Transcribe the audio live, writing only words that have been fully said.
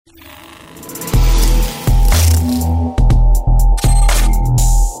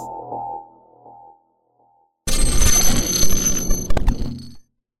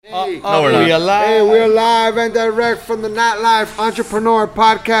No, we're not. Alive. Hey, we're live and direct from the Nightlife Entrepreneur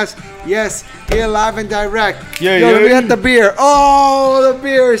Podcast. Yes, here live and direct. Yeah, Yo, yeah. let me get the beer. Oh, the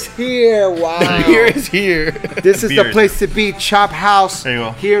beer is here. Wow. The beer is here. This is the Beer. place to be, Chop House. There you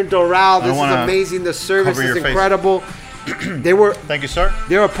go. Here in Doral. This is wanna amazing. The service cover is your face. incredible. They were Thank you, sir.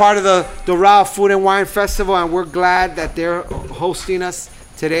 a part of the Doral Food and Wine Festival, and we're glad that they're hosting us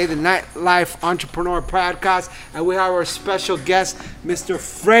today, the Nightlife Entrepreneur Podcast, and we have our special guest, Mr.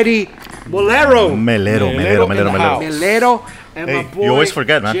 Freddie Melero. Melero. Melero and Hey, my boy you always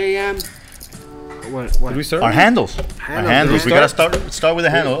forget, man. JM. What? Did we start? Our handles. Handles. Our handles. Did We we gotta start with the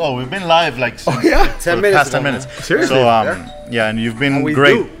handle. Oh, we've been live like since yeah? for 10 the minutes past 10 ago, minutes. man. Seriously? So yeah, and you've been we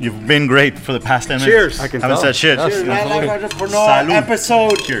great. do. You've been great for the past 10 minutes. Cheers. I can Haven't tell. said shit. Cheers, Nightlife Entrepreneur Salud.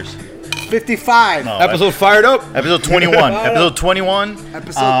 episode Cheers. 55. No, Episode fired up. Episode 21. Episode 21.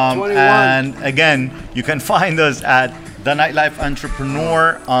 Episode 21. And again, you can find us at The Nightlife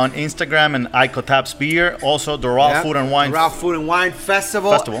Entrepreneur on Instagram and Icotap's Beer. Also, the Raw Yep. Food and Wine. Raw Food and Wine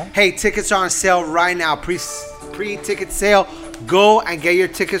Festival. Hey, tickets are on sale right now. Pre-ticket sale. Go and get your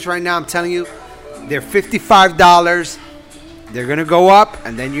tickets right now. I'm telling you, they're $55. They're gonna go up,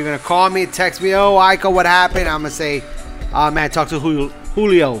 and then you're gonna call me, text me, oh, Ico, what happened? I'm gonna say, man, talk to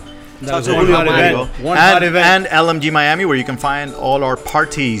Julio. Talk to one Julio. hot man. event. One hot event. And LMG Miami, where you can find all our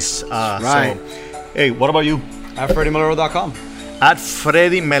parties. Right. So, hey, what about you? At FreddieMelero.com. At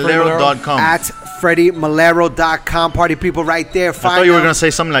FreddieMelero.com. At FreddieMelero.com. Party people right there. I thought you were gonna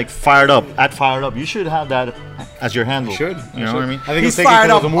say something like fired up. At fired up. You should have that as your handle. Should. You know what I mean? I think He's it's taken fired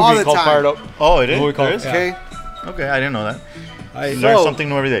from up a movie all the called time. Fired Up. Oh, it is. Movie called- There is? yeah. Okay. Okay, I didn't know that. I Learn So- something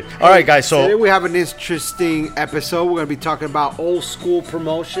new every day. All right, guys. Today So we have an interesting episode. We're gonna be talking about old school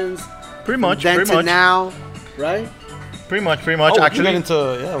promotions. pretty much, Then pretty to much, now, right? pretty much. we'll Actually, get into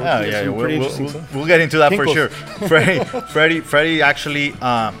yeah. pretty interesting stuff. We'll get into that for Tinkles. sure. Freddie actually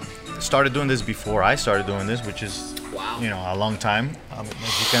started doing this before I started doing this, which is a long time. As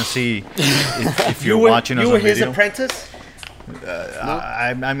you can see, if you're watching us you were on his video. apprentice.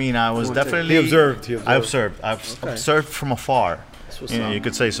 I mean, I was definitely. He observed. I've observed from afar. what's You up.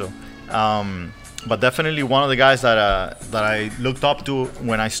 could say so. But definitely one of the guys that I looked up to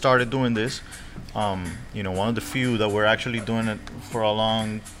when I started doing this. One of the few that were actually doing it for a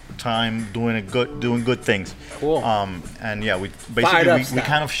long time, doing good things. Cool. And yeah, we Fired up basically we style.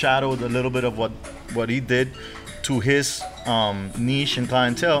 kind of shadowed a little bit of what he did to his niche and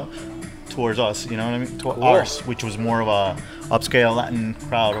clientele towards us. You know what I mean? To ours, which was more of a upscale Latin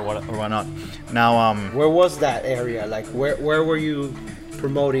crowd or whatnot. Now, Where was that area? Like, where were you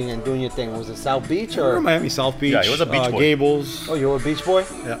promoting and doing your thing? Was it South Beach Or or? Miami, South Beach. Yeah, he was a beach boy. Gables. Oh, you were a beach boy.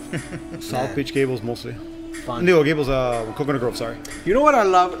 Yeah. South Beach, Gables mostly. Fun. No, Gables, Coconut Grove, sorry. You know what I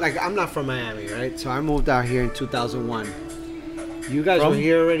love? Like, I'm not from Miami, right? So I moved out here in 2001. You guys From? were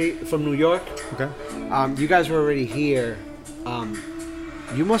here already from New York. Okay. You guys were already here.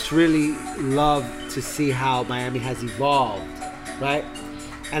 You must really love to see how Miami has evolved, right?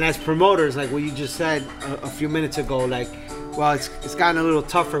 And as promoters, like what you just said a few minutes ago, like, well, it's gotten a little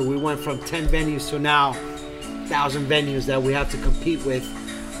tougher. We went from 10 venues to now 1,000 venues that we have to compete with.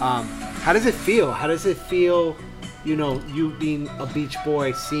 How does it feel? How does it feel, you being a beach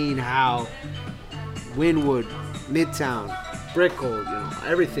boy, seeing how Wynwood, Midtown, Brickell,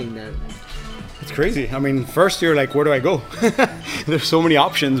 everything that... It's crazy. I mean, first you're like, where do I go? There's so many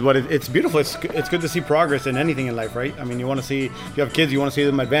options, but it's beautiful. It's good to see progress in anything in life, right? I mean, you want to see, if you have kids, you want to see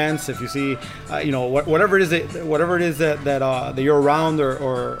them advance. If you see, whatever it is that you're around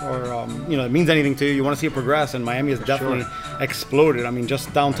or it means anything to you, you want to see it progress. And Miami has definitely exploded. I mean,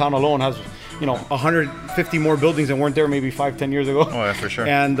 just downtown alone has 150 more buildings than weren't there maybe 5-10 years ago. Oh yeah, for sure.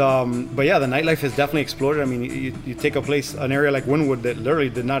 And but yeah, the nightlife has definitely exploded. I mean, you take an area like Wynwood that literally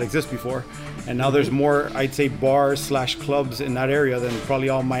did not exist before, and now there's more, I'd say, bars/clubs in that area than probably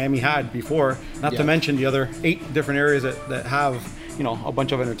all Miami had before. Not to mention the other 8 different areas that have a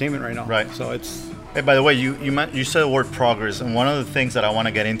bunch of entertainment right now. Right. So it's. Hey, by the way, you said the word progress, and one of the things that I want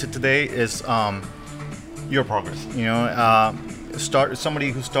to get into today is your progress.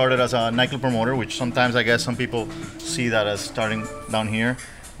 Somebody who started as a nightclub promoter, which sometimes I guess some people see that as starting down here.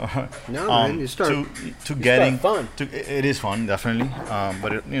 No, man, you start. To getting fun. It is fun, definitely.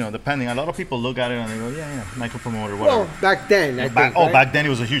 But depending, a lot of people look at it and they go, yeah, nightclub promoter, whatever. Well, back then, I think. Right? Back then it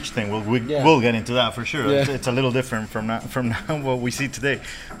was a huge thing. We'll get into that for sure. Yeah. It's a little different from now what we see today.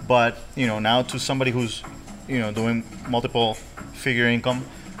 But now to somebody who's doing multiple figure income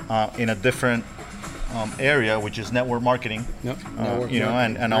in a different area, which is network marketing. Yep.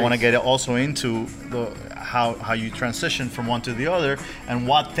 And I want to get also into how you transition from one to the other and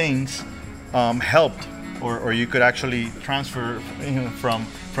what things helped or you could actually transfer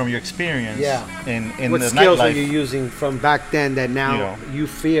from your experience. Yeah. In What the skills are nightlife. you using from back then that now you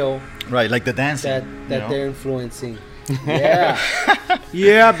feel Right, like the dancing. that they're influencing? Yeah.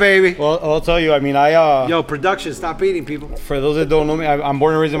 Yeah, baby. Well, I'll tell you. I mean, Yo, production, stop eating, people. for those that don't know me, I'm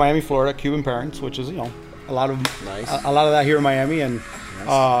born and raised in Miami, Florida, Cuban parents, which is a lot of Nice. a lot of that here in Miami. And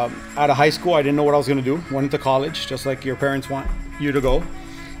out of high school, I didn't know what I was gonna do. Went into college, just like your parents want you to go.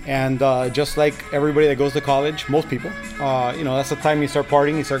 And just like everybody that goes to college, most people, that's the time you start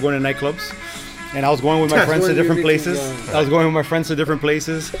partying, you start going to nightclubs. And I was going with my friends to when you different became places. young. I was going with my friends to different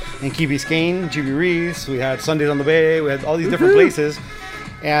places in Key Biscayne, GB Reefs. We had Sundays on the Bay. We had all these different places.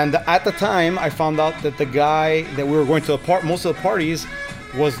 And at the time, I found out that the guy that we were going to most of the parties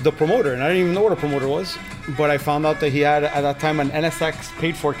was the promoter. And I didn't even know what a promoter was. But I found out that he had, at that time, an NSX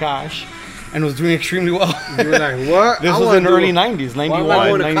paid for cash and was doing extremely well. You were like, what? This was in the early 90s, 91, Why am I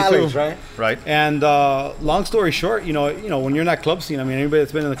going to 92. college, right? Right. And long story short, when you're in that club scene, I mean, anybody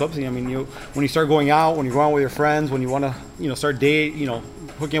that's been in the club scene, I mean, when you start going out, when you go out with your friends, when you want to, start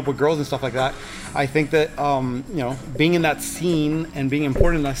hooking up with girls and stuff like that, I think that, being in that scene and being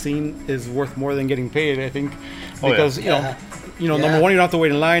important in that scene is worth more than getting paid. I think because, number one, you don't have to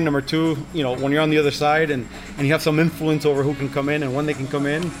wait in line. Number two, when you're on the other side and you have some influence over who can come in and when they can come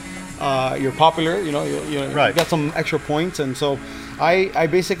in, you're popular, you Right. got some extra points. And so I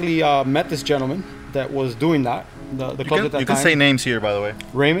basically met this gentleman that was doing that, the club at that You time. can say names here, by the way.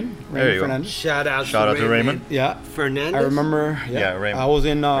 Raymond There you go. Fernandez. Shout out to Raymond. Yeah. Fernandez. I remember. Yeah, Raymond. I was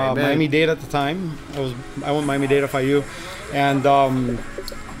in Raymond. Miami-Dade at the time. I went Miami-Dade FIU, and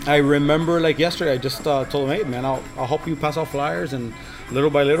I remember like yesterday. I just told him, "Hey, man, I'll help you pass out flyers." And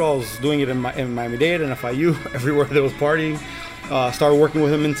little by little, I was doing it in Miami-Dade and FIU, everywhere there was partying. Started working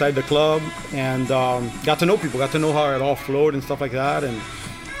with him inside the club, and got to know people, got to know how it all flowed and stuff like that.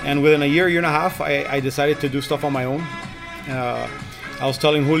 And within a year and a half, I decided to do stuff on my own. I was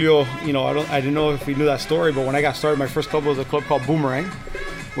telling Julio, I didn't know if he knew that story, but when I got started, my first club was a club called Boomerang,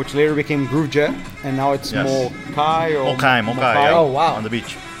 which later became Groove Jet, and now it's Yes. Mokai or Mokai, yeah. Oh, wow. On the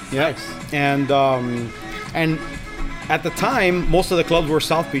beach. Yeah. And at the time, most of the clubs were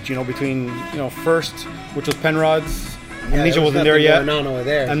South Beach, between First, which was Penrod's. Amnesia wasn't there yet. No,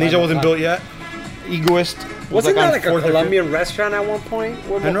 there. Amnesia wasn't built yet. Egoist Wasn't on that like a 4th or 5th. Colombian restaurant at one point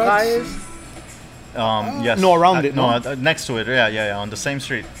where Penrod's? Mokai is? Yes. No, around it, no? Next to it. Yeah, on the same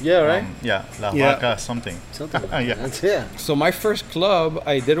street. Yeah, right? La Yeah. Vaca something. Something like Yeah. that. Yeah. So my first club,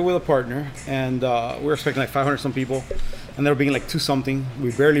 I did it with a partner, and we were expecting like 500 some people, and they were being like 2 something.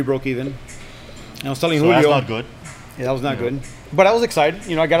 We barely broke even. And I was telling So Julio, that's not good. yeah, that was not good. But I was excited.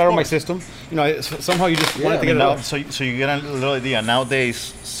 I got it out of my system. Somehow you just wanted to get it out. So you get a little idea.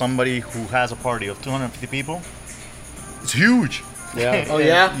 Nowadays, somebody who has a party of 250 people, it's huge. Yeah. Oh,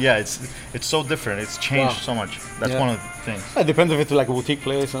 yeah? Yeah, it's so different. It's changed Wow. so much. That's Yeah. one of the things. It depends if it's like a boutique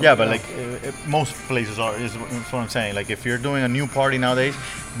place. Yeah, but like most places is what I'm saying. Like if you're doing a new party nowadays,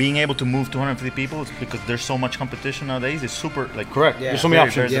 being able to move 250 people, it's because there's so much competition nowadays. It's super like correct. Yeah. There's so many Very,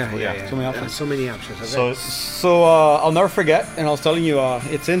 options. very Yeah, difficult, yeah, yeah. So many yeah. options. So many options. Okay. So So I'll never forget, and I was telling you,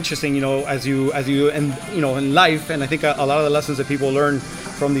 it's interesting, as you and in life, and I think a lot of the lessons that people learn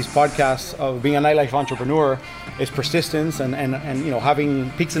from these podcasts of being a nightlife entrepreneur is persistence and having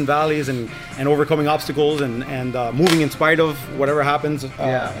peaks and valleys and overcoming obstacles and moving in spite of whatever happens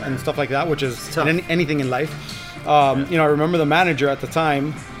and stuff like that, which is tough. anything in life. I remember the manager at the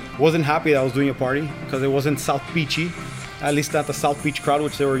time wasn't happy that I was doing a party because it wasn't South Beachy, at least not the South Beach crowd,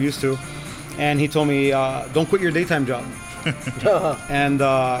 which they were used to. And he told me, don't quit your daytime job. And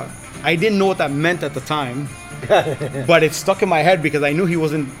I didn't know what that meant at the time, but it stuck in my head because I knew he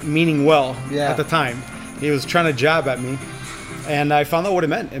wasn't meaning well at the time. He was trying to jab at me. And I found out what it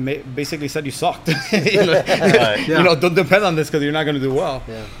meant. It basically said you sucked. Don't depend on this because you're not going to do well.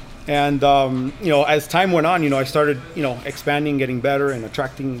 Yeah. And, as time went on, I started, expanding, getting better and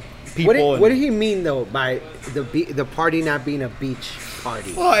attracting people. What did he mean though by the party not being a beach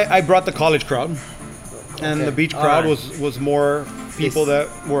party? Well, I brought the college crowd, and Okay. the beach All crowd right. was more people that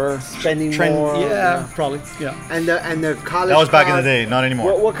were Spending more, Yeah, yeah. probably. Yeah. And the college. that was back in the crowd, day, not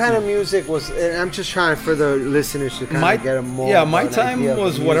anymore. What kind of music was? And I'm just trying for the listeners to kind of get a more. my of an time idea of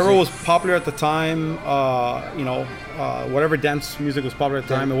was the whatever music. was popular at the time. Whatever dance music was popular at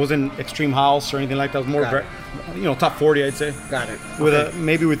the time. It wasn't extreme house or anything like that. It was more, Got it. top 40, I'd say. Got it. With Okay.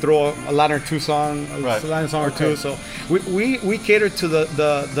 maybe we throw a Latin or two song, Right. a Latin song or Okay. two. So we catered to the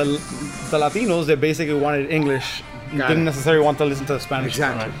Latinos that basically wanted English, Got didn't it. necessarily want to listen to the Spanish.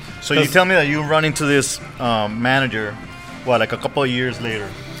 Exactly. So you tell me that you run into this manager, like a couple of years later.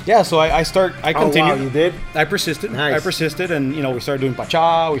 yeah, so I continued. wow, you did? I persisted. Nice. I persisted, and we started doing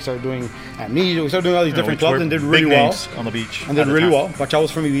Pacha, we started doing Amnesia, we started doing all these different which clubs were and did big really well. names on the beach. And did at the really time. well. Pacha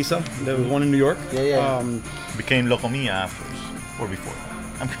was from Ibiza. There was one in New York. Yeah. Became Locomia afterwards or before.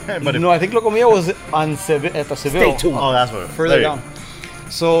 But no, I think Locomia was on at the Seville. Stay tuned. Oh, that's what. Further there you down.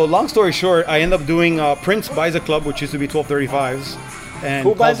 So long story short, I end up doing Prince buys a club, which used to be 1235s. And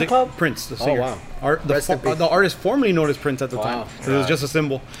Who buys calls the it club? Prince, the Oh, singer. wow. The, Rest in peace. the artist formerly known as Prince at the Wow. time. So it was just a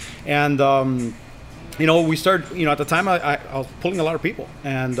symbol. And we started. At the time I was pulling a lot of people,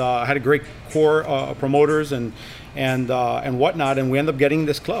 and I had a great core promoters and whatnot, and we ended up getting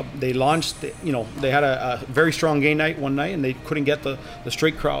this club. They launched. They had a very strong gay night one night, and they couldn't get the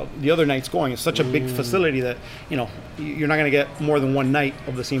straight crowd the other nights going. It's such a big facility that you're not going to get more than one night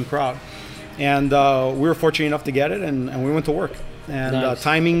of the same crowd. And we were fortunate enough to get it, and we went to work. And Nice.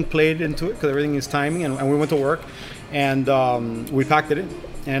 Timing played into it because everything is timing, and we went to work, and we packed it in.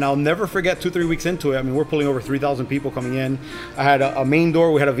 And I'll never forget 2-3 weeks into it. I mean, we're pulling over 3,000 people coming in. I had a main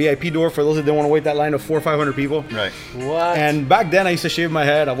door. We had a VIP door for those that didn't want to wait that line of 400 or 500 people. Right. What? And back then, I used to shave my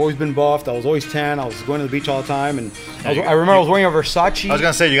head. I've always been buffed. I was always tan. I was going to the beach all the time. And I remember I was wearing a Versace I was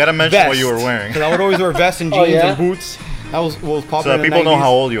gonna say you gotta mention vest. what you were wearing, Because I would always wear vests and Oh, jeans yeah? and boots. That was popular so that in the people know 90s.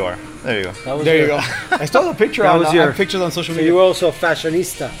 how old you are. There you go. That was There you your- go. I still have a picture That on. was I your- have pictures on social So media. you were also a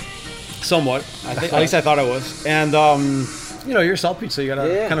fashionista. Somewhat. At least I thought I was. And you're South Beach, so you gotta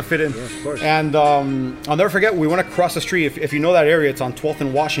Yeah. kind of fit in. Yeah, of course. And I'll never forget, we went across the street. If you know that area, it's on 12th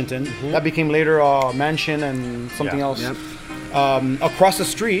and Washington. That became later Mansion and something Yeah. else. Yep. Across the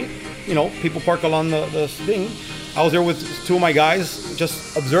street, people park along the thing. I was there with two of my guys,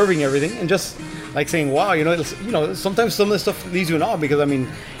 just observing everything and just like saying, "Wow, sometimes some of this stuff leaves you in awe because I mean."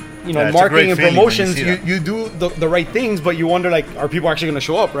 Yeah, it's a great Marketing and feeling when you promotions, see that. you do the right things, but you wonder like, are people actually going to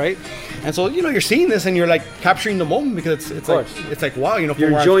show up, right? And so you're seeing this and you're like capturing the moment because it's like wow, from You're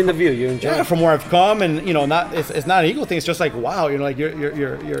where I've enjoying the view. You're enjoying. yeah, from where I've come, and it's not an ego thing. It's just like wow, like you're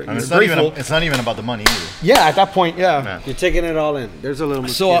And it's grateful. it's not even about the money either. Yeah, at that point, yeah. Man. You're taking it all in. There's a little.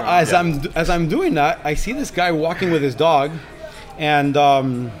 So mosquito. as I'm doing that, I see this guy walking with his dog, and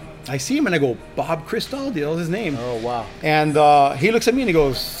I see him and I go, Bob Cristaldi, that was his name. Oh wow. And he looks at me and he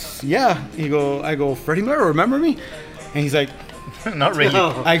goes, yeah. I go, Freddie Mercury, remember me? And he's like, Not really.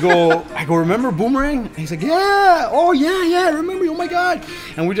 No. I go, remember Boomerang? And he's like, yeah, oh yeah, I remember you, oh my God.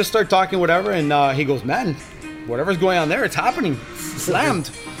 And we just start talking, whatever, and he goes, man, whatever's going on there, it's happening.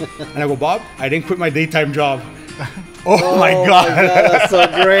 Slammed. And I go, Bob, I didn't quit my daytime job. Oh my God. That's so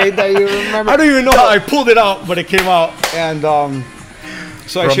great that you remember. I don't even know how I pulled it out, but it came out. And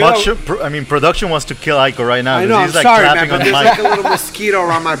so I shared Production wants to kill Aiko right now. I 'cause know. I'm he's like sorry, man, clapping but on there's the like mic. a little mosquito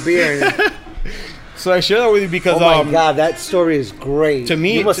around my beard. So I share that with you because Oh my God, that story is great. to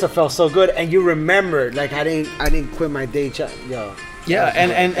me- you must have felt so good, and you remembered. Like I didn't quit my day job. Yo. yeah,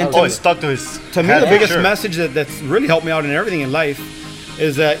 and Oh, it stuck to his. to me, head, the biggest sure. message that's really helped me out in everything in life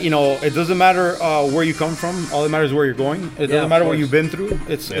is that it doesn't matter where you come from. All that matters is where you're going. It Yeah, doesn't of matter what course. you've been through.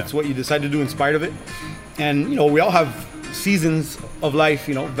 It's what you decide to do in spite of it. And we all have seasons of life.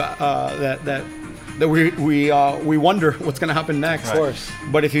 That we wonder what's going to happen next. Of course.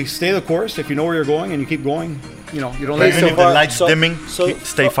 But if you stay the course, if you know where you're going and you keep going, you don't Even let so if the far- light's so- dimming, so-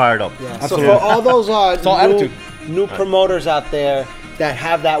 stay fired up. Yeah. Absolutely. So for all those all attitude. new promoters out there that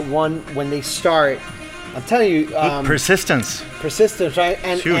have that one when they start, I'm telling you, Persistence. persistence, right?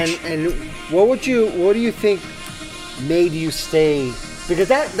 And Huge. and what do you think made you stay? Because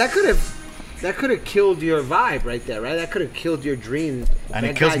that could have killed your vibe right there, right? That could have killed your dream. And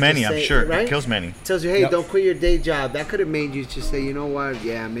That it kills guy many, just I'm say- sure. Right? It kills many. Tells you, hey, Yep. don't quit your day job. That could have made you just say, you know what?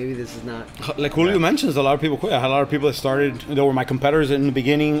 Yeah, maybe this is not. Like Julio mentions, a lot of people quit. I had a lot of people that started, that were my competitors in the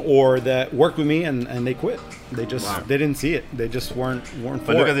beginning or that worked with me and they quit. They just, they didn't see it. They just weren't for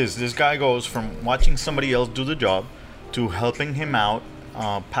But look it. at this. This guy goes from watching somebody else do the job to helping him out,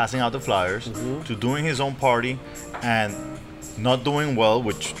 passing out the flyers, to doing his own party and not doing well,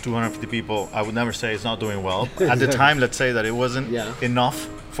 which 250 people, I would never say it's not doing well. At the time, let's say that it wasn't Yeah. enough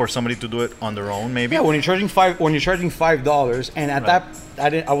for somebody to do it on their own, maybe. Yeah, when you're charging $5, and at Right.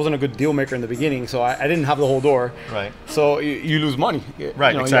 that, I wasn't a good deal maker in the beginning, so I didn't have the whole door. Right. So you lose money.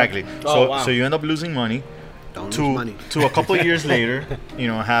 Right, exactly. Oh, wow. So you end up losing money. Don't To, lose money. to a couple of years later,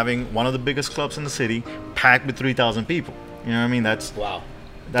 having one of the biggest clubs in the city packed with 3,000 people. You know what I mean? That's Wow.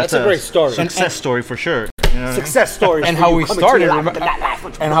 That's a great story. Success story for sure. You know what I mean? Success stories. And for how you we coming to started, your remember-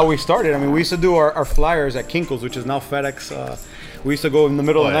 life. And how we started. I mean, we used to do our flyers at Kinko's, which is now FedEx. We used to go in the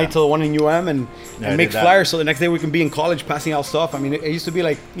middle of the Oh, night yeah. to the one in UM and I make did that. flyers so the next day we can be in college passing out stuff. I mean, it used to be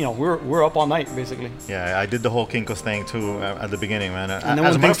like, we're up all night basically. Yeah, I did the whole Kinko's thing too at the beginning, man. And then As when a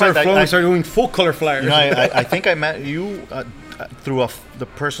matter things of started fact, flowing, we started doing full color flyers. I think I met you. through the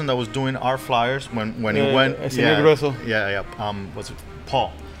person that was doing our flyers when he went. What's it?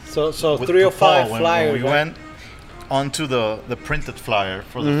 Paul. So With 305 Paul, flyers. when we went onto the printed flyer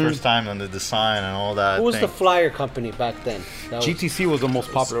for the first time and the design and all that. Who was thing. the flyer company back then? That was GTC was the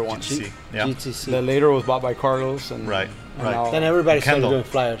most popular one. GTC, yeah. GTC. That later was bought by Carlos and Right. Then everybody started Kendall. doing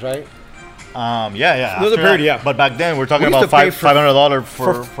flyers, right? Yeah. There was a after period, that. yeah. But back then we're talking We used about to pay for- $500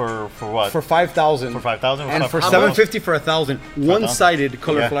 for what? for 5,000 For 5,000 and for how much? 750 for 1,000 one-sided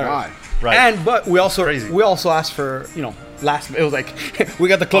color Yeah. flyers. Right. And but we also Crazy. asked for last. It was like we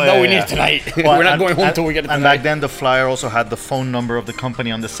got the club that we need tonight. Well, We're not and- going home and- till we get it And tonight. back then the flyer also had the phone number of the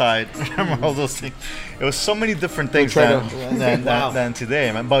company on the side. Remember all those things? It was so many different things try than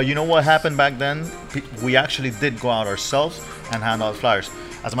today, man. But you know what happened back then? We actually did go out ourselves and hand out flyers.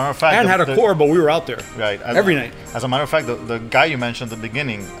 As a matter of fact, and had a core, but we were out there right every night. As a matter of fact, the guy you mentioned at the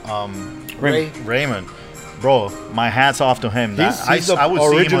beginning, Raymond. Raymond, bro, my hat's off to him. He's the I would see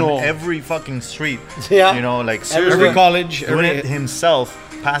him original- on every fucking street. Yeah. You know, like seriously, Every college, doing every it himself,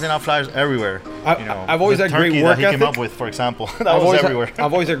 passing out flyers everywhere. You know, I've always the had great turkey work that he came ethic. up with, for example, that was everywhere.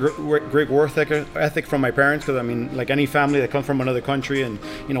 I've always had great work ethic from my parents because I mean, like any family that comes from another country and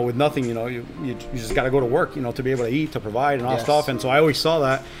with nothing, you just got to go to work, to be able to eat, to provide, and all that stuff. And so I always saw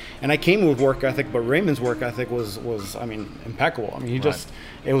that, and I came with work ethic, but Raymond's work ethic was I mean impeccable. I mean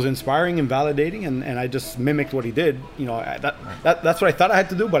it was inspiring and validating, and I just mimicked what he did. That's what I thought I had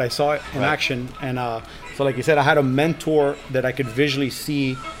to do, but I saw it in action, and so like you said, I had a mentor that I could visually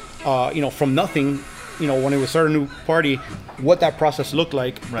see. From nothing, when it was starting a new party, what that process looked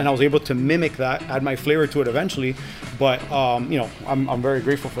like, and I was able to mimic that, add my flavor to it eventually. But I'm very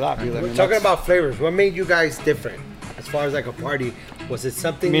grateful for that. Because, I mean, Talking about flavors, what made you guys different as far as like a party? Was it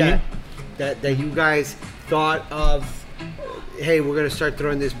something that you guys thought of? Hey, we're gonna start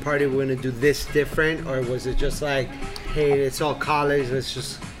throwing this party. We're gonna do this different, or was it just like, hey, it's all college. Let's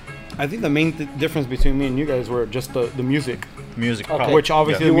just. I think the main difference between me and you guys were just the music, Music, which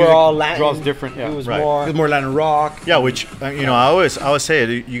obviously You the were music all Latin. draws different. Yeah, It was Right. more. It was more Latin rock. Yeah, which I always say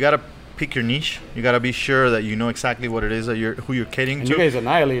it. You gotta pick your niche. You gotta be sure that you know exactly what it is that who you're catering And to. you guys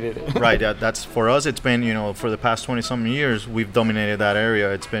annihilated it. Right. That's for us. It's been for the past 20-some years we've dominated that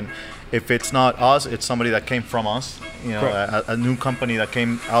area. It's been, if it's not us, it's somebody that came from us. A new company that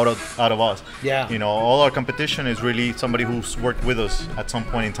came out of us. Yeah. All our competition is really somebody who's worked with us at some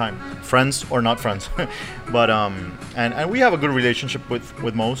point in time, friends or not friends. But and we have a good relationship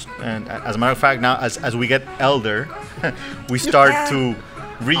with most. And as a matter of fact, now as we get elder, we start to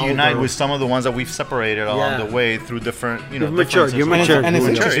reunite with some of the ones that we've separated along the way through different, You've matured. You're differences. mature. And it's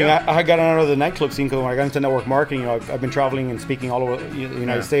Mature, interesting. yeah. I got out of the nightclub scene because when I got into network marketing, I've been traveling and speaking all over the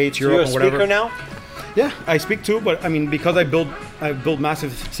United States, You're Europe, a and whatever. speaker now. Yeah, I speak too, but I mean, because I build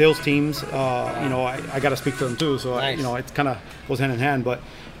massive sales teams. I got to speak to them too. So Nice. it kind of goes hand in hand. But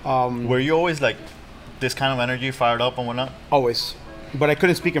Were you always like this kind of energy, fired up and whatnot? always, but I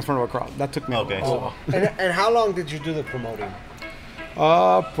couldn't speak in front of a crowd. That took me Okay. a while. And how long did you do the promoting?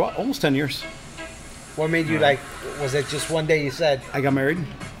 Almost 10 years. What made you like? Was it just one day you said? I got married,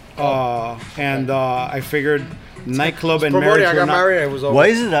 and I figured nitclub and Promoting, marriage I were got not. married. It was over. Why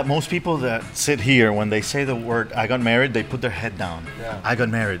is it that most people that sit here, when they say the word "I got married," they put their head down? Yeah. I got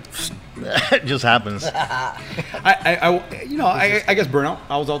married. It just happens. I guess burnout.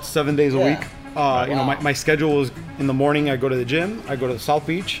 I was out 7 days a Yeah. week. My schedule was in the morning. I go to the gym. I go to the South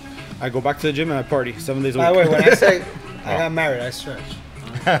Beach. I go back to the gym and I party 7 days a week. By the way, when I say I got married, I stretch.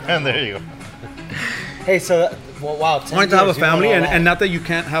 And there you go. Hey, so wow. 10 I wanted to have a years, you know family, all and, that. and not that you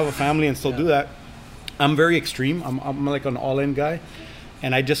can't have a family and still do that. I'm very extreme. I'm like an all-in guy,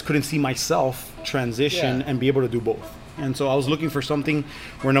 and I just couldn't see myself transition and be able to do both. And so I was looking for something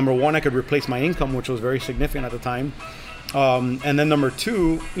where, number one, I could replace my income, which was very significant at the time, and then number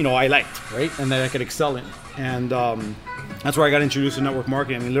two, I liked, right, and that I could excel in. And that's where I got introduced to network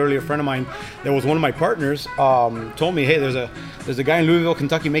marketing. I mean, literally, a friend of mine that was one of my partners told me, "Hey, there's a guy in Louisville,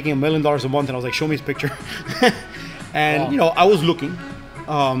 Kentucky, making $1 million a month," and I was like, "Show me his picture." And I was looking.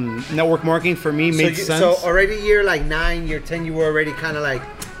 Network marketing for me made sense. So already year like 9, year 10, you were already kind of like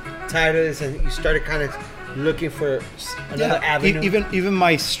tired of this, and you started kind of looking for another avenue. Even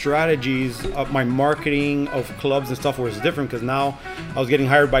my strategies of my marketing of clubs and stuff was different because now I was getting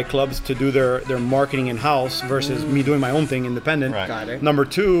hired by clubs to do their marketing in house versus me doing my own thing independent. Right. Got it. Number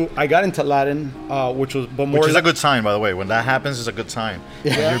two, I got into Latin, which was more. Which is a good sign, by the way. When that happens, it's a good sign.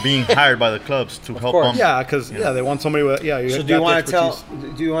 Yeah. You're being hired by the clubs to help course. them. Yeah, because they want somebody with So do you want to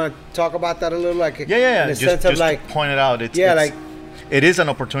Do you want to talk about that a little? Like Yeah. in the Just sense of like to point it out. It is an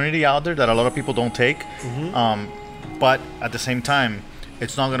opportunity out there that a lot of people don't take. But at the same time,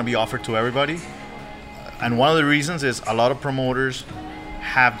 it's not going to be offered to everybody. and one of the reasons is a lot of promoters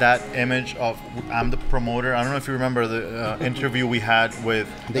have that image of I'm the promoter. I don't know if you remember the interview we had with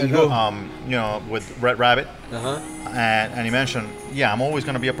with Red Rabbit, and he mentioned, I'm always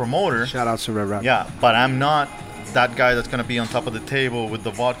going to be a promoter. Shout out to Red Rabbit. Yeah, but I'm not that guy that's going to be on top of the table with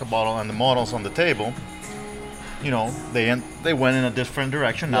the vodka bottle and the models on the table. They went in a different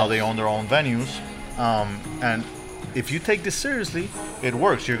direction. Now they own their own venues, and if you take this seriously, it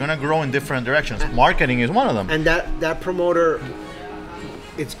works. You're going to grow in different directions. Marketing is one of them. And that promoter,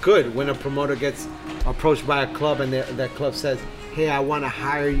 it's good when a promoter gets approached by a club and that club says, hey, I want to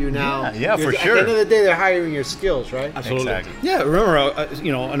hire you now. Yeah, for sure. At the end of the day, they're hiring your skills, right? Absolutely. Exactly. Yeah, remember,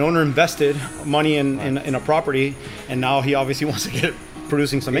 an owner invested money in a property, and now he obviously wants to get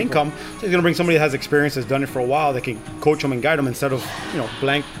producing some income. So he's going to bring somebody that has experience, has done it for a while, that can coach them and guide them instead of,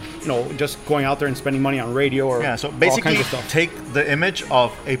 blank, just going out there and spending money on radio or so all basically kinds of stuff. Take the image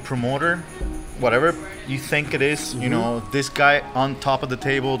of a promoter, whatever you think it is, this guy on top of the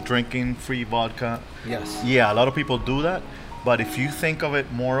table drinking free vodka. Yes. Yeah, a lot of people do that. But if you think of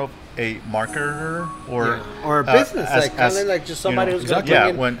it more of a marketer or a business, kind of like just somebody who's going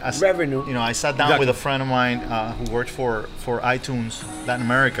to bring in revenue. I sat down with a friend of mine who worked for iTunes Latin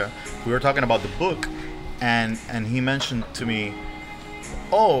America. We were talking about the book, and he mentioned to me,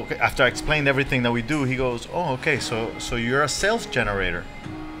 after I explained everything that we do, he goes, okay, so you're a sales generator.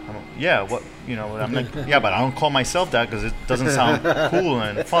 What? I'm like, but I don't call myself that because it doesn't sound cool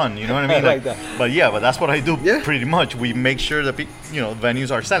and fun. You know what I mean? Like that. But that's what I do pretty much. We make sure that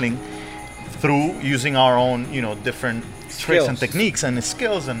venues are selling through using our own different tricks and techniques and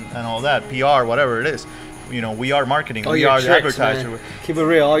skills and all that, PR, whatever it is. We are marketing. We are the advertiser. Man. Keep it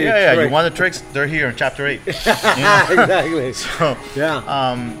real. All your tricks. You want the tricks? They're here in chapter 8. Exactly. So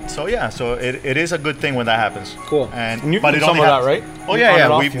it is a good thing when that happens. Cool. But it only happens, right? Oh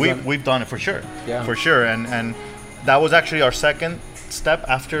we've done it for sure. Yeah. For sure. And that was actually our second step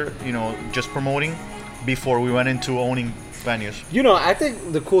after just promoting before we went into owning venues. I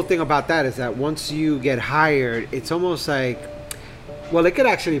think the cool thing about that is that once you get hired, it's almost like, well, it could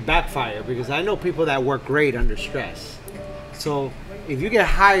actually backfire because I know people that work great under stress. So if you get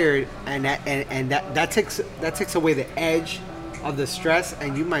hired and that takes away the edge of the stress,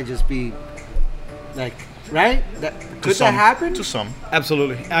 and you might just be like, right? Could that happen? To some.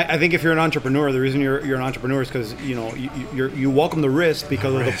 Absolutely. I think if you're an entrepreneur, the reason you're an entrepreneur is because you welcome the risk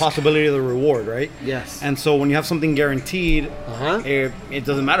because of the possibility of the reward, right? Yes. And so when you have something guaranteed, it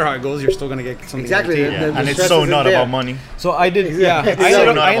doesn't matter how it goes, you're still going to get something guaranteed. And it's so not about money. So I did. Exactly.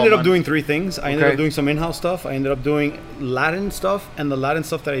 I ended up doing 3 things. I ended up doing some in-house stuff. I ended up doing Latin stuff, and the Latin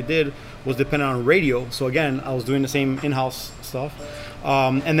stuff that I did was dependent on radio. So again, I was doing the same in-house stuff.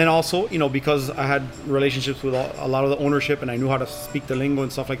 And then also, because I had relationships with a lot of the ownership and I knew how to speak the lingo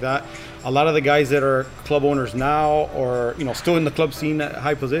and stuff like that, a lot of the guys that are club owners now or, still in the club scene at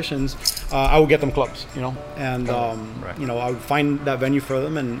high positions, I would get them clubs, and, I would find that venue for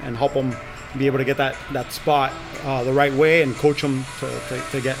them and help them be able to get that spot the right way and coach them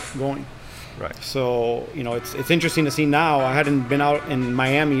to get going. Right. So, it's interesting to see now. I hadn't been out in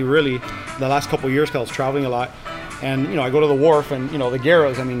Miami really the last couple of years because I was traveling a lot. And, I go to the wharf and, the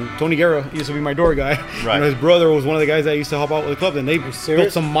Guerras. I mean, Tony Guerra used to be my door guy. Right. His brother was one of the guys that used to help out with the club. And they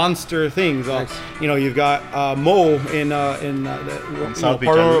built some monster things. Nice. You've got Mo in South Beach,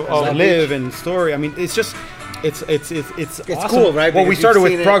 part of Live Beach. and Story. I mean, it's just... It's awesome. Cool, right? Well, we Because started you've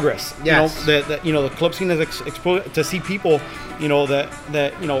with seen progress. Yes. The club scene has exploded. To see people,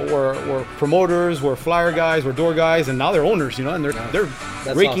 that were promoters, were flyer guys, were door guys, and now they're owners. And they're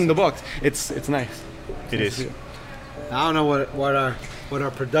raking the bucks. It's nice. It is. I don't know what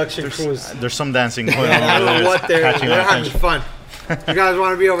our production crew is. There's some dancing going on. I don't know what they're having fun. You guys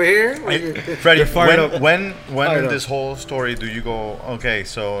want to be over here? Freddie, up. when in this whole story do you go, okay,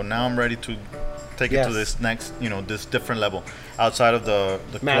 so now I'm ready to take it to this next, this different level outside of the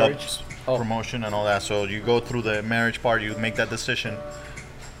club's promotion and all that. So you go through the marriage part, you make that decision.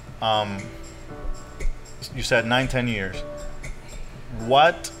 You said 9-10 years.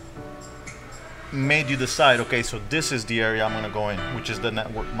 What made you decide, okay, so this is the area I'm going to go in, which is the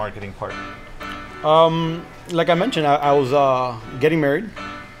network marketing part? Like I mentioned, I was getting married.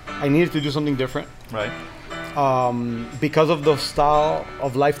 I needed to do something different. Right. Because of the style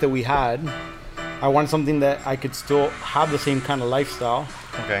of life that we had, I wanted something that I could still have the same kind of lifestyle.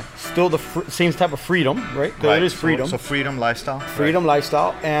 Okay. Still the same type of freedom, right? Because it is freedom. So freedom, lifestyle. Freedom,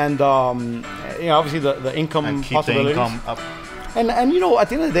 lifestyle, and obviously the income and keep possibilities. the income up. And you know, at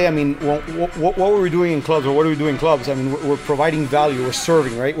the end of the day, I mean, what were we doing in clubs, or what are we doing in clubs? I mean, we're providing value, we're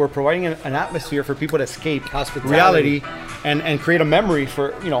serving, right? We're providing an atmosphere for people to escape reality and create a memory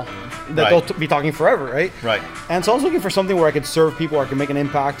for, you know, that they'll be talking forever, right? Right. And so I was looking for something where I could serve people, where I could make an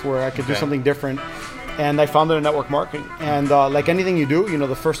impact, where I could do something different. And I founded a network marketing. And like anything you do, you know,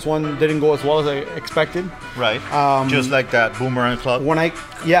 the first one didn't go as well as I expected. Right. Just like that Boomerang Club. When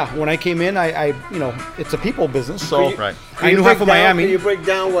I came in, I you know, it's a people business. So I knew break half of down, Miami. Can you break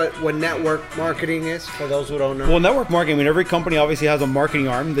down what network marketing is for those who don't know? Well, network marketing, I mean, every company obviously has a marketing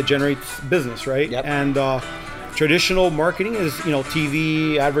arm that generates business, right? Yep. And traditional marketing is, you know,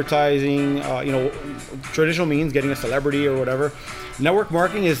 TV, advertising, you know, traditional means getting a celebrity or whatever. Network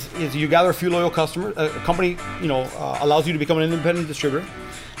marketing is you gather a few loyal customers. A company, you know, allows you to become an independent distributor,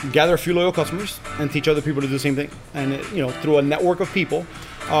 gather a few loyal customers, and teach other people to do the same thing. And you know, through a network of people,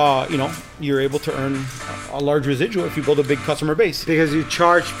 you know, you're able to earn a large residual if you build a big customer base. Because you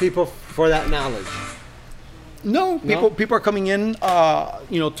charge people for that knowledge. No, people are coming in,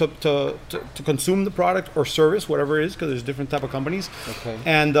 you know, to consume the product or service, whatever it is, because there's different type of companies. Okay.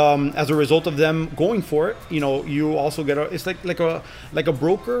 And as a result of them going for it, you know, you also get it's like a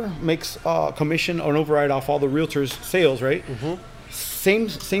broker makes commission on override off all the realtors' sales, right? Mm-hmm.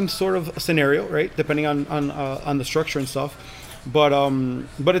 Same sort of scenario, right? Depending on the structure and stuff. But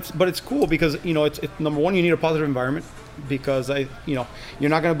it's cool because, you know, it's number one, you need a positive environment. Because you know, you're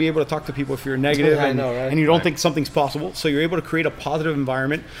not going to be able to talk to people if you're negative and you don't think something's possible. So you're able to create a positive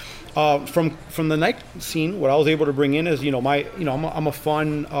environment. From the night scene, what I was able to bring in is, you know, I'm a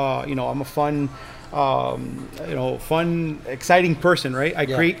fun, fun, exciting person, right? I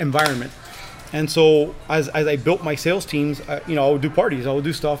create environment. And so as I built my sales teams, you know, I would do parties, I would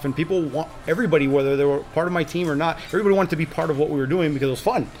do stuff, and everybody, whether they were part of my team or not, everybody wanted to be part of what we were doing because it was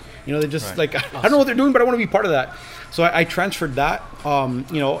fun. You know, they just like, I don't know what they're doing, but I want to be part of that. So I transferred that,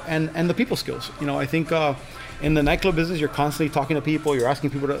 you know, and the people skills. You know, I think in the nightclub business, you're constantly talking to people, you're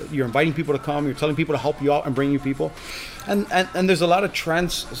inviting people to come, you're telling people to help you out and bring you people. And there's a lot of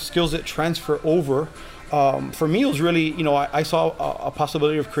skills that transfer over. For me, it was really, you know, I saw a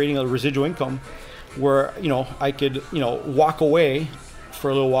possibility of creating a residual income where, you know, I could, you know, walk away for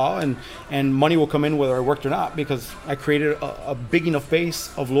a little while and money will come in whether I worked or not, because I created a big enough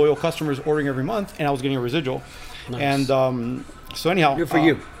base of loyal customers ordering every month and I was getting a residual. Nice. And so anyhow, good for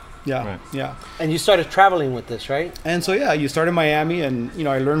you. Yeah, right. Yeah. And you started traveling with this, right? And so you start in Miami, and you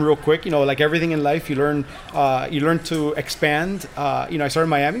know, I learned real quick. You know, like everything in life, you learn to expand. You know, I started in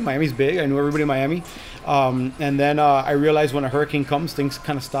Miami. Miami's big. I knew everybody in Miami, and then I realized when a hurricane comes, things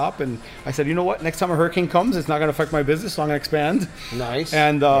kind of stop. And I said, you know what? Next time a hurricane comes, it's not going to affect my business, so I'm going to expand. Nice.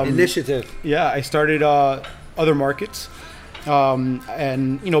 And initiative. Yeah, I started other markets,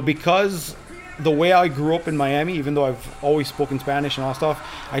 and you know, because the way I grew up in Miami, even though I've always spoken Spanish and all that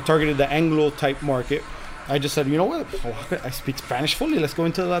stuff, I targeted the Anglo type market. I just said, you know what? I speak Spanish fully. Let's go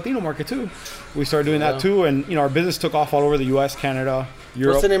into the Latino market too. We started doing that too, and you know, our business took off all over the U.S., Canada,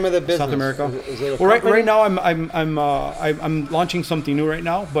 Europe. What's the name of the business? South America. Is it a well, right now I'm launching something new right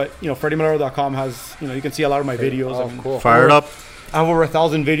now, but you know, FreddyMalero.com has, you know, you can see a lot of my videos. Oh, cool. Fire it up. I have over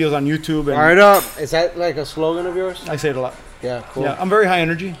 1,000 videos on YouTube. And Fire it up. Is that like a slogan of yours? I say it a lot. Yeah, cool. Yeah, I'm very high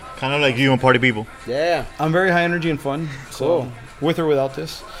energy. Kind of like you and party people. Yeah. I'm very high energy and fun. Cool. So, with or without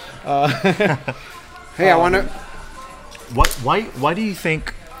this. Hey, I wonder. Why do you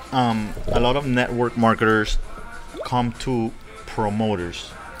think a lot of network marketers come to promoters?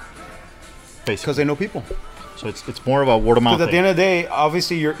 Basically, because they know people. So it's more of a word of mouth. Because at the end of the day,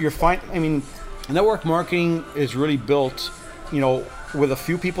 obviously you're fine. I mean, network marketing is really built, you know, with a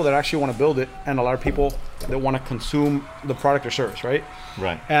few people that actually want to build it, and a lot of people that want to consume the product or service, right?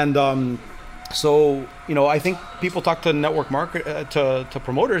 Right. And so, you know, I think people talk to network to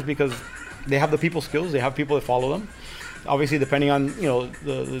promoters because they have the people skills, they have people that follow them. Obviously, depending on, you know,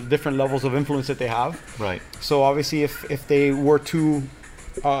 the different levels of influence that they have. Right. So obviously, if they were to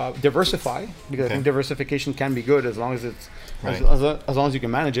diversify, because I think diversification can be good as long as it's as long as you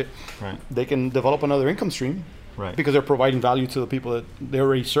can manage it. Right. They can develop another income stream. Right. Because they're providing value to the people that they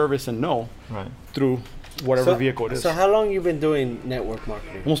already service and know. Right. Through whatever vehicle it is. So how long you been doing network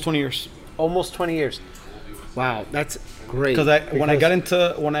marketing? Almost 20 years. Almost 20 years. Wow, that's great. Because when I got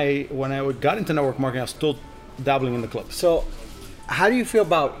into network marketing, I was still dabbling in the clubs. So, how do you feel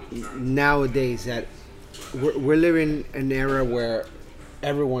about nowadays that we're living in an era where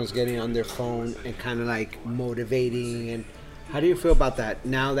everyone's getting on their phone and kind of like motivating? And how do you feel about that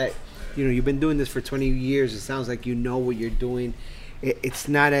now that, you know, you've been doing this for 20 years? It sounds like you know what you're doing. It's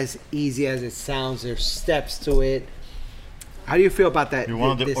not as easy as it sounds. There's steps to it. How do you feel about that? You're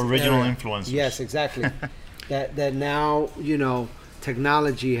one of the original influencers. Yes, exactly. that now, you know,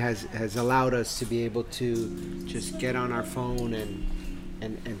 technology has allowed us to be able to just get on our phone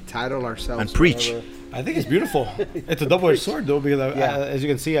and title ourselves And preach. whatever. I think it's beautiful. It's a double-edged sword, though, because Yeah. as you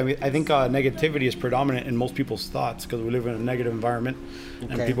can see, I mean, I think negativity is predominant in most people's thoughts because we live in a negative environment,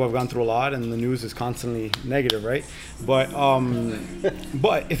 and Okay. people have gone through a lot, and the news is constantly negative, right? But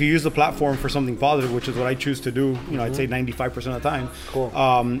if you use the platform for something positive, which is what I choose to do, you know, I'd say 95% of the time. Cool.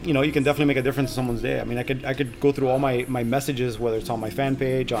 You know, you can definitely make a difference in someone's day. I mean, I could go through all my messages, whether it's on my fan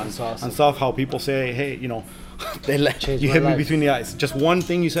page, on awesome. on stuff, how people say, hey, you know. Changed You my hit me life. between the eyes. Just one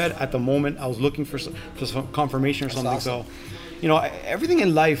thing you said at the moment. I was looking for some confirmation or something. awesome. So, you know, everything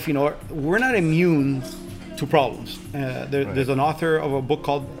in life, you know, we're not immune to problems. There's an author of a book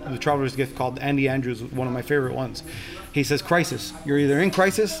called The Traveler's Gift called Andy Andrews, one of my favorite ones. He says, crisis. You're either in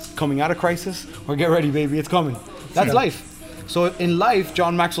crisis, coming out of crisis, or get ready, baby, it's coming. That's life. So in life,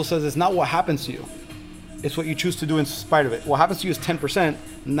 John Maxwell says it's not what happens to you. It's what you choose to do in spite of it. What happens to you is 10%.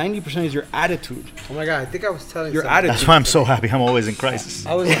 90% is your attitude. Oh my God, I think I was telling Your somebody- attitude. That's why I'm so happy. I'm always in crisis.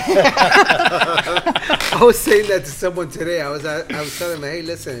 I was I was saying that to someone today. I was telling them, hey,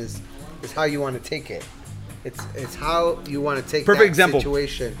 listen, it's how you want to take it. It's how you want to take Perfect that example.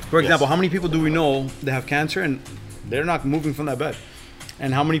 situation. For example, how many people do we know that have cancer and they're not moving from that bed?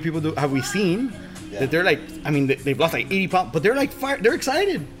 And how many people have we seen that they're like, I mean, they've lost like 80 pounds, but they're like, they're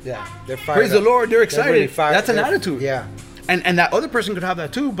excited. Yeah, they're fired Praise the up. Lord, they're excited. really fired- That's an they're- attitude. Yeah. And that other person could have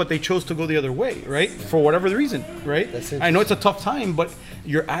that too, but they chose to go the other way, right? For whatever the reason, right? That's I know it's a tough time, but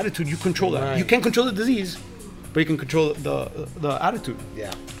your attitude, you control that. Right. You can't control the disease, but you can control the attitude.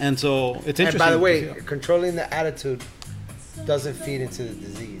 Yeah. And so it's interesting. And by the to way, see. controlling the attitude doesn't feed into the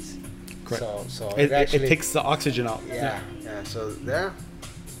disease. Correct. So it actually, takes the oxygen out. yeah. So yeah.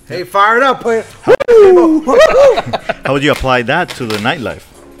 Hey, fire it up! How would you apply that to the nightlife?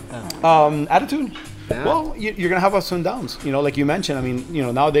 Attitude. Yeah. Well, you're gonna have ups and downs. You know, like you mentioned. I mean, you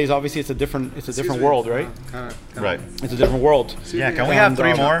know, nowadays obviously it's a different world, right? Right. It's a different world. Yeah, can we have And,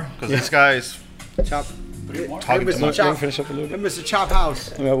 three more? Because this guy's Chop. talking too Mr. much. Chop. Finish up a little Hey, bit. Mr. Chop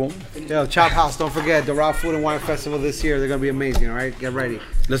House. Yeah, well, Yo, Chop House, don't forget the Raw Food and Wine Festival this year. They're gonna be amazing, all right? Get ready.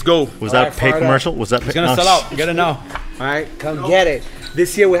 let's go. Was All that right, a paid fire it up. commercial? Was that It's gonna sell out. Get it now. All right, come get it.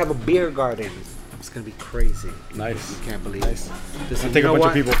 This year we have a beer garden. It's gonna be crazy. Nice. Can't believe it. This is, take a bunch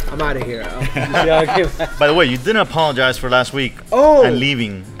of people. I'm out of here. Yeah, By the way, you didn't apologize for last week Oh. and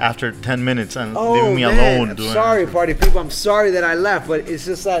leaving after 10 minutes and oh, leaving me man, alone. I'm doing sorry, party people. I'm sorry that I left, but it's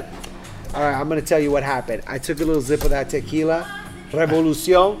just that. All right, I'm gonna tell you what happened. I took a little sip of that tequila,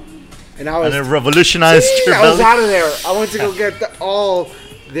 Revolucion, and I was And it revolutionized your I was belly. out of there. I went to go get all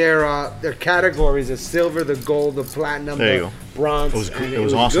their categories: the silver, the gold, the platinum, There you the go. bronze. It was and it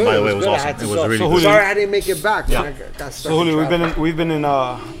was awesome, good. by the way. It was good. I awesome. had to It was sell. really So good. Sorry, I didn't make it back. Yeah. Man. I got stuck So in Julio, traffic. we've been in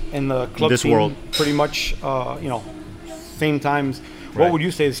the club This scene world. pretty much. You know, same times. Right. What would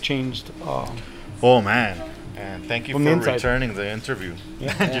you say has changed? Oh, man. And thank you From the for inside. returning the interview.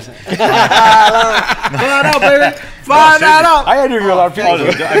 Find out, baby. Find out. I interview a lot of people.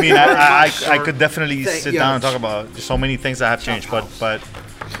 Oh, I mean, I could definitely Thank sit you. down and talk about so many things that have changed, but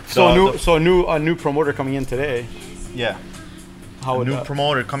So the- a new promoter coming in today. yeah, How a would new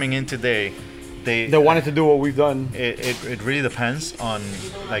promoter coming in today. They wanted to do what we've done. it really depends on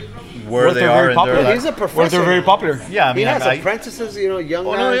like where What they they're are very in popular. their life. He's a What if professor. they're very popular? Yeah, I He mean, has I, apprentices, young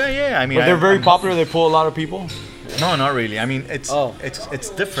oh guys. no, yeah. I mean, But they're very I'm- popular. They pull a lot of people. No, not really. I mean, it's Oh. it's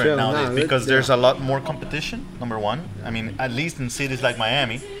different Chill, nowadays nah, because let's- there's a lot more competition. Number one, I mean, at least in cities like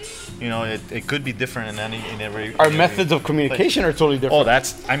Miami, you know, it could be different in every. Our in every methods of communication are totally Oh, different. that's.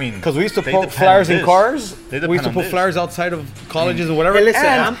 I mean, Because we used to they put depend flyers on in this. cars. They We used to depend put on flyers outside of colleges and whatever. Hey, listen,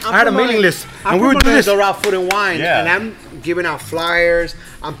 and I'm I had a mailing promoting- list, I'm and we would do promoting this. the Raw Food and Wine, Yeah. and I'm giving out flyers.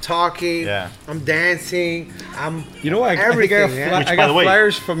 I'm talking. Yeah. I'm dancing. I'm. You know what? Everything, I man. Which, I by got the way-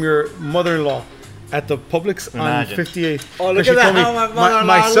 flyers from your mother-in-law at the Publix on Imagine. 58th. Oh, look Because she at that, told me, how my mother-in-law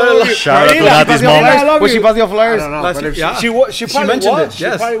my loves son-in-law. you. Shout out to Marina, Nati's she passed mom. your I love Was she you. passing your flyers? I don't know, last but week? if Yeah. she probably mentioned was. it, She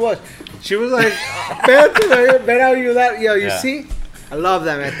yes. probably was. She was like, ven how you that. Yo, you Yeah. see? I love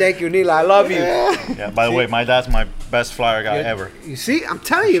that, man. Thank you, Neela. I love you. Yeah. By the way, my dad's my best flyer guy ever. You see? I'm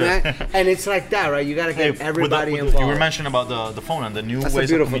telling you, man. And it's like that, right? You got to get Hey, everybody with involved. you were mentioning about the phone and the new That's a ways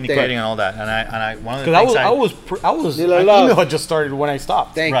of beautiful communicating thing. and all that, and I one of the Because things I was Neela an love. email had just started when I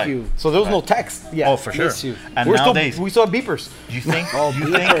stopped. Thank Right. you. So there was no text yet. oh for sure. miss you. And We're nowadays, we still have beepers. you think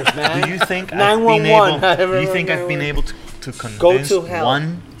beepers, man. do you think I've been 911. I able remember do you think I've been 911. able to convince to hell.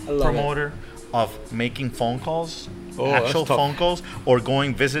 one I love promoter of making phone calls actual that's tough. phone calls or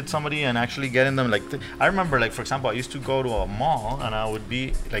going visit somebody and actually getting them. Like I remember, like for example, I used to go to a mall and I would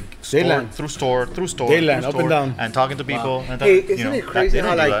be like Dayland. through store, Dayland, up and down. and talking to people. And Hey, you isn't know, it crazy they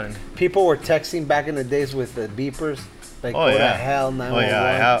don't how do like that. people were texting back in the days with the beepers? Like, Oh go to yeah, hell, oh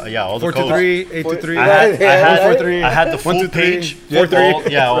 911. yeah, all the codes. 423, 823. I had the full 123, page,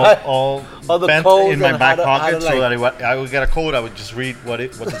 43. all All the bent codes in my and back how to, pocket, so like, that I would get a code. I would just read what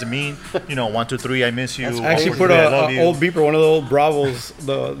does it mean. 1, 2, 3, I miss you. I actually 1, 2, put 3, I love a you. old beeper, one of the old Bravos, one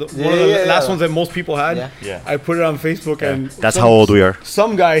of the last ones that most people had. Yeah. I put it on Facebook, and That's how old we are.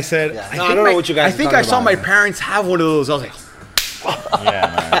 Some guy said, Yeah. I No, I think don't know my- what you guys I are think talking I saw about, my man. parents have one of those. I was like,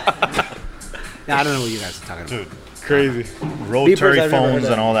 Yeah, man. Yeah, I don't know what you guys are talking about. Dude. crazy. Rotary Beepers, I've never heard phones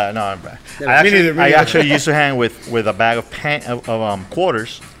of. and all that. No, Me neither, me I neither. actually used to hang with a bag of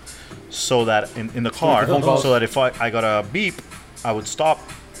quarters, so that in the car, phone calls. so that if I got a beep, I would stop,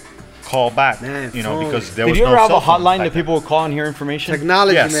 call back. Man, Because there Did was you no ever have a cell phone hotline back that people would call and hear information?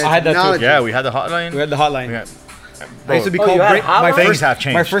 Technology, Yes. man. I had that too. Technology. then. Yeah, we had the hotline. We had the hotline. Yeah. I used to be Oh, called you had Break. a hotline? Things have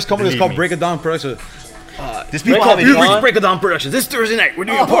changed, My first company was believe called me. Break of Dawn Productions. These You people call have you it reach on. Break of Dawn Productions this Thursday night. We're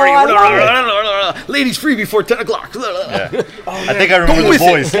doing a Oh, party. I love Ladies free before 10 o'clock. Yeah. I think I remember the miss it.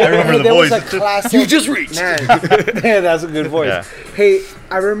 voice. I remember the There was voice. a classic. You just reached. Man, man, that's a good voice. Yeah. Hey,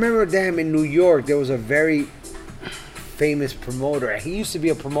 I remember, damn, in New York, there was a very famous promoter. He used to be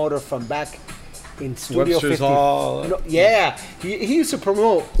a promoter from back in Studio Webster's 50. Hall. No, yeah, he used to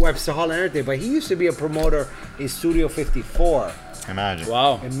promote Webster Hall and everything, but he used to be a promoter in Studio 54. Imagine.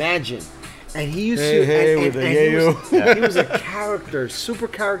 Wow. Imagine. And he used Hey, to. hey, and, with and, a and he, was, yayo. he was a character, super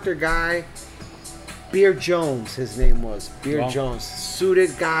character guy. Beer Jones, his name was. Beer Wow. Jones.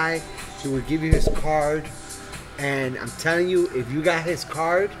 Suited guy. He would give you his card. And I'm telling you, if you got his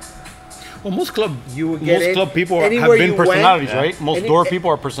card, Well, most club people Anywhere have been you went. personalities, Yeah. right? Most Any- door people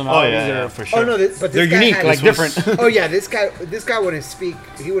are Oh personalities. yeah, or- for sure. Oh no, but They're this guy unique, had- like different. Oh yeah, this guy wouldn't speak.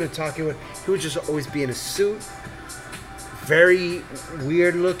 He wouldn't talk. He would just always be in a suit, very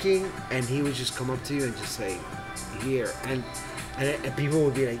weird looking, and he would just come up to you and just say, "Here," and people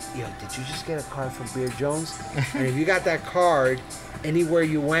would be like, "Yo, did you just get a card from Beer Jones?" And if you got that card, anywhere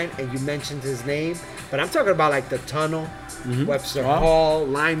you went and you mentioned his name, but I'm talking about like the Tunnel, Webster Wow. Hall,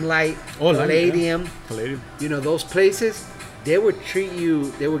 Limelight, Oh, Limelight, Palladium. Palladium. You know, those places, they would treat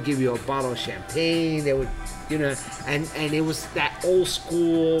you, they would give you a bottle of champagne, they would, and it was that old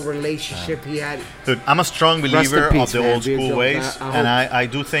school relationship he had. Dude, I'm a strong Rest believer in peace, of the man. old Beer school Jones. ways, I and hope- I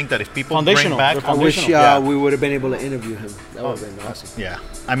do think that if people bring Foundational. back, They're I wish foundational. Yeah. we would have been able to interview him. That would have been awesome. yeah,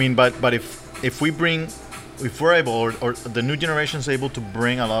 I mean, but if we're able, or the new generation's able to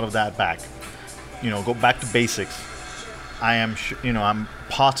bring a lot of that back, go back to basics. I am, I'm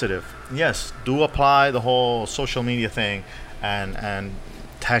positive. Yes, do apply the whole social media thing, and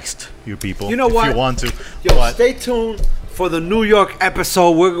text your people. You know if what? you want to. Yo, But stay tuned for the New York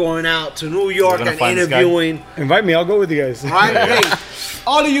episode. We're going out to New York gonna and find this guy. interviewing. Invite me. I'll go with you guys. All right, hey,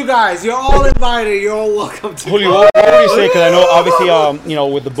 all of you guys, you're all invited. You're all welcome to. Julio, what would you say? Because I know,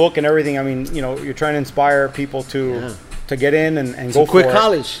 obviously, with the book and everything, I mean, you're trying to inspire people to get in and go Quit for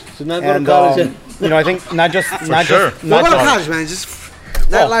college. So not it. go to And college. I think not just sure. Don't go to college. college, man. Just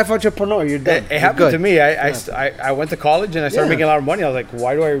that life entrepreneur. You're done. It happened to me. I went to college and I started Yeah. making a lot of money. I was like,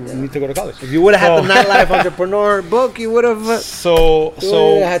 why do I need to go to college? If you would have had the nightlife entrepreneur book, you would have. So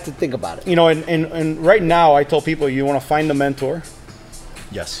had to think about it. and right now I tell people you want to find a mentor.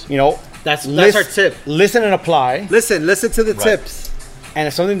 yes, That's List- our tip. Listen and apply. Listen to the Right. tips. And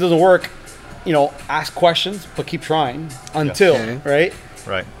if something doesn't work, ask questions, but keep trying until Okay. right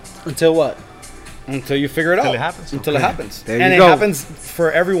right. Until what? until you figure it Until out. it happens. Until it Okay. happens. There and you it go. happens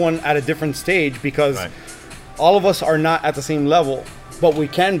for everyone at a different stage because Right. all of us are not at the same level, but we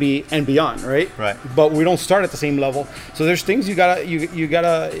can be and beyond, right? Right. But we don't start at the same level. So there's things you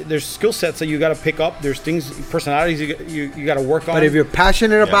gotta there's skill sets that you gotta pick up. There's things, personalities you gotta work on. But if you're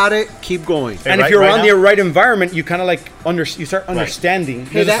passionate about it, keep going. Hey, and if right- you're right around now- the right environment, you kind of like you start understanding.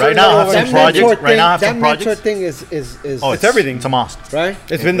 Hey, There's a Right now, I have that some projects- mentor right now I have thing- some that mentor projects. thing is Oh, it's everything. It's a must. right.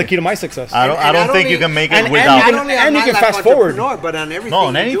 It's been the key to my success. I don't And not think you only- can make it and without. you Not only on and you can nightlife fast forward. entrepreneur, but on everything. No,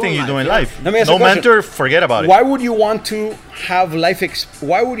 on anything you do in life. Let me ask No you a question. mentor, forget about it. Why would you want to have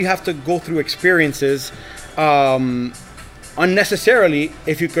why would you have to go through experiences unnecessarily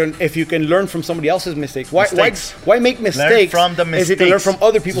if you can learn from somebody else's mistakes? Mistakes. Why make mistakes from the if you can learn mistakes. from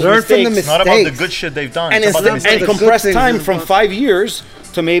other people's Learn from the mistakes? It's not about the mistakes. good shit they've done. and It's about the learn from mistakes. the good compress things time and from fun. 5 years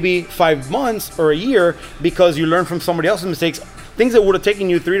to maybe 5 months or a year because you learn from somebody else's mistakes. things that would have taken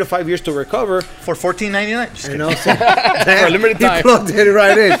you 3 to 5 years to recover. For $14.99. You know, so For a limited he time. plugged it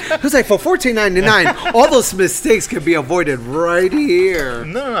right in. He was like, for $14.99, all those mistakes can be avoided right here.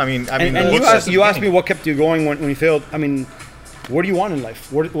 No, I mean, And you asked me what kept you going when you failed. I mean, what do you want in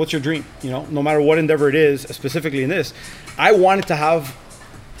life? What's your dream? You know, no matter what endeavor it is, specifically in this, I wanted to have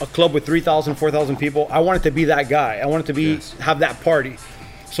a club with 3,000, 4,000 people. I wanted to be that guy. I wanted to be have that party.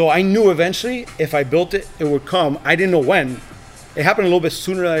 So I knew eventually if I built it, it would come. I didn't know when. It happened a little bit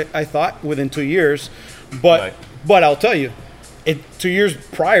sooner than I thought, within 2 years. But I'll tell you, 2 years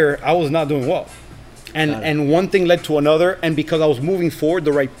prior, I was not doing well. And one thing led to another, and because I was moving forward,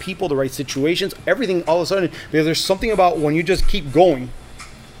 the right people, the right situations, everything all of a sudden, because there's something about when you just keep going,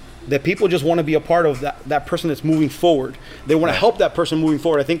 that people just want to be a part of that person that's moving forward. They want to help that person moving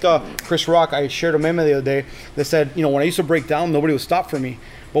forward. I think Chris Rock, I shared a memo the other day that said, you know, when I used to break down, nobody would stop for me.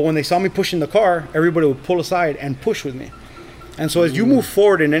 But when they saw me pushing the car, everybody would pull aside and push with me. And so as you move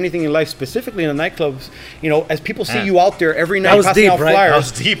forward in anything in life, specifically in the nightclubs, you know, as people see you out there every night passing out flyers, That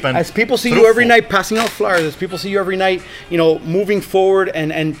was deep, and as people see you every night passing out flyers, as people see you every night, you know, moving forward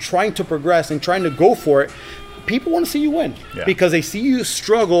and trying to progress and trying to go for it, people want to see you win because they see you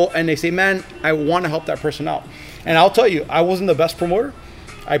struggle and they say, man, I want to help that person out. And I'll tell you, I wasn't the best promoter.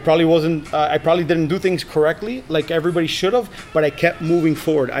 I probably wasn't, I probably didn't do things correctly like everybody should have, but I kept moving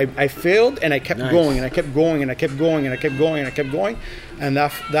forward. I failed and I kept going and I kept going and I kept going and I kept going and I kept going. And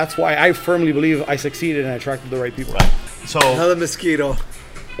that's why I firmly believe I succeeded and I attracted the right people. Right. So, Another mosquito.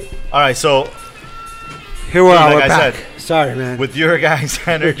 all right, so Here we are, like we're I back. said, Sorry, man. with your guys'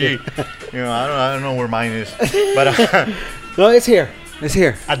 energy, you know, I don't know where mine is, but No, it's here. It's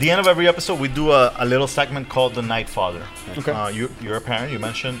here. at the end of every episode, we do a little segment called the Night Father. Okay. You're a parent. You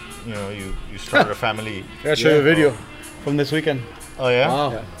mentioned, you know, you started a family. I gotta show you a video from this weekend. Oh yeah,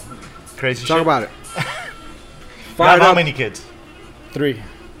 Wow. Yeah. crazy. Talk shit. about it. You Fired have how up. many kids? 3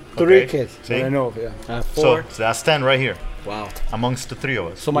 Three Okay. kids. See? that I know of, yeah. Four. So that's 10 right here Wow. amongst the three of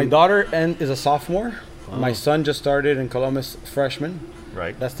us. So my daughter is a sophomore. My son just started in Columbus, freshman.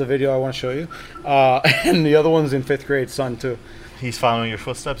 Right. That's the video I want to show you. And the other one's in 5th grade, son too. He's following your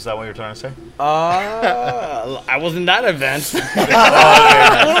footsteps. Is that what you're trying to say? I wasn't that advanced. Ooh,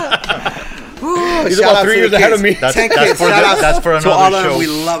 He's shout about out 3 to years the ahead of kids. me. That's, 10 that's kids. for Shout out that's for to all another of them. show. We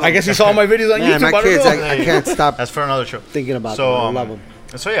love them. I guess you saw my videos on Man, YouTube. my I don't kids, know. I can't stop That's for another show. thinking about So, them. I love them.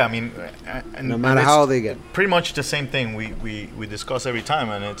 So yeah, I mean, and, No and matter it's how they get. pretty much the same thing we discuss every time,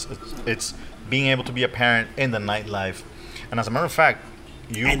 and it's being able to be a parent in the nightlife. And as a matter of fact,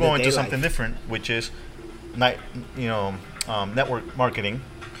 you And go the into day something life. different, which is network marketing.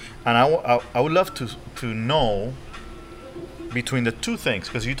 And I would love to know between the two things,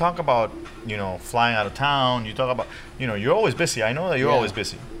 because you talk about, you know, flying out of town. You talk about, you know, you're always busy. I know that you're Yeah. always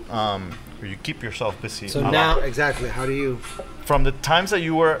busy. You keep yourself busy. So a lot. now, exactly, how do you? From the times that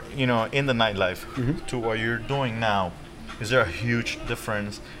you were, you know, in the nightlife to what you're doing now, is there a huge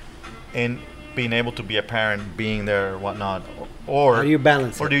difference in being able to be a parent, being there, whatnot, or How do you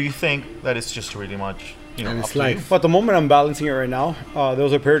balance or it? do you think that it's just really much, you know, And up it's to you? life. But at the moment I'm balancing it right now. There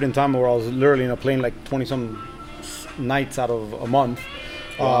was a period in time where I was literally in a plane like 20-some nights out of a month.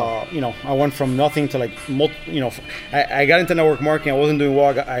 You know, I went from nothing to like, I got into network marketing. I wasn't doing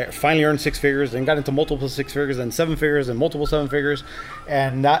well. I finally earned 6 figures, then got into multiple 6 figures, then 7 figures, and multiple 7 figures,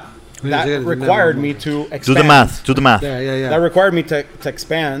 and that required me to expand. Do the math. Do the math. Yeah. That required me to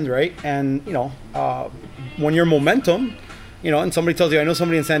expand, right? And you know, when you're momentum, you know, and somebody tells you, I know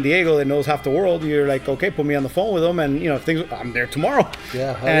somebody in San Diego that knows half the world, you're like, okay, put me on the phone with them, and you know, if things, I'm there tomorrow.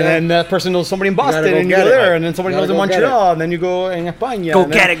 Yeah, hell and yeah. then that person knows somebody in Boston, go and you get go it. there, and then somebody Gotta knows in go get Montreal, and then you go in España. Go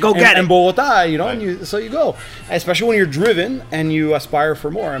and get then- it, go get and it. Bogota, you know, and so you go. Especially when you're driven and you aspire for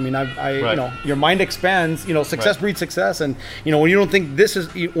more. I mean, you know, your mind expands. You know, success breeds success, and you know, when you don't think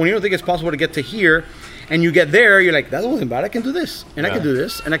when you don't think it's possible to get to here, and you get there, you're like, that wasn't bad. I can do this, and I can do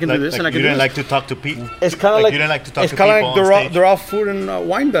this, and I can do this, and I can you do didn't this. like to talk to people. It's kind of like you didn't like to talk it's to kind people of like on stage. the Raw Food and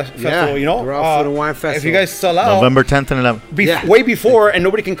Wine Festival, you know. the Raw Food and Wine If Festival. you guys sell out November 10th and 11th. Yeah. way before and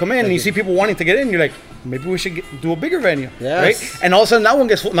nobody can come in, and you see people wanting to get in, you're like, maybe we should do a bigger venue, Yes. right? And all of a sudden that one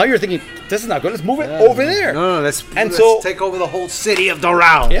gets full. Now you're thinking, this is not good. Let's move it over there. No, let's take over the whole city of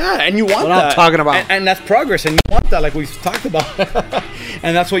Doral. Yeah, and you want What I'm that. talking about. And that's progress, and you want that, like we've talked about,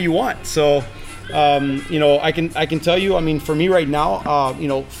 and that's what you want. So, you know, I can tell you. I mean, for me right now, you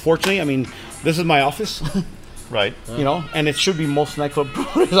know, fortunately, I mean, this is my office, Right. you know, and it should be most nightclub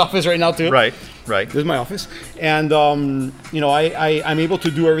promoters' office right now too. Right. This is my office, and you know, I'm able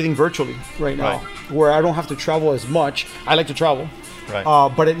to do everything virtually right now, where I don't have to travel as much. I like to travel. Right.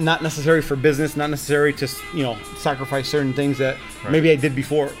 But it's not necessary for business, not necessary to, you know, sacrifice certain things that maybe I did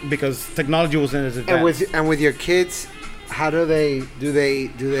before because technology wasn't as advanced. And with your kids, how do they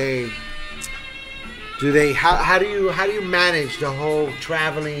how do you manage the whole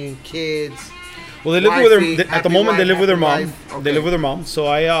traveling kids? Well, they live with their at Happy the moment. They wife, live with their happy mom. life. Okay. They live with their mom. So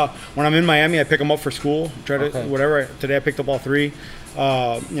I, when I'm in Miami, I pick them up for school. Try to Okay. whatever. Today I picked up all three.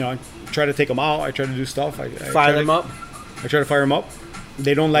 I try to take them out. I try to do stuff. I Fire try them to, up. I try to fire them up.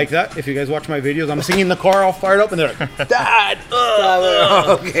 They don't like that. If you guys watch my videos, I'm singing in the car all fired up, and they're like, "Dad!"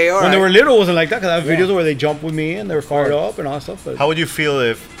 Okay, all right. When they were little, it wasn't like that because I have videos where they jump with me and they're fired up and all that stuff. But How would you feel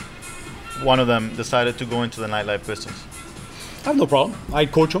if one of them decided to go into the nightlife business? I have no problem.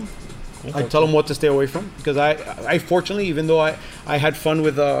 I'd coach them. I'd tell them what to stay away from because I fortunately, even though I had fun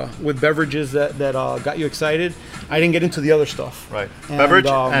with beverages that got you excited, I didn't get into the other stuff. Right. And, Beverage,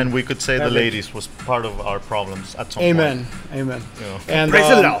 and we could say beverage. the ladies was part of our problems at some Amen. point. Amen. You know. And Praise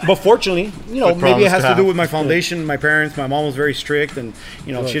the Lord. but fortunately, maybe problems it has to to do have. with my foundation, my parents. My mom was very strict, and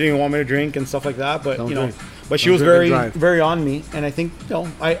she didn't even want me to drink and stuff like that. But drink. but she Don't was drink and very drive. very on me, and I think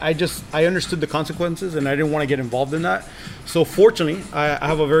I understood the consequences, and I didn't want to get involved in that. So fortunately, I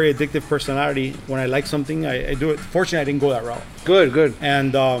have a very addictive personality. When I like something, I do it. Fortunately, I didn't go that route. Good.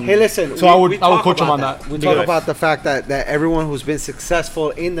 And Hey, listen. So we I would talk coach them about on that. We Because- talk about the fact that everyone who's been successful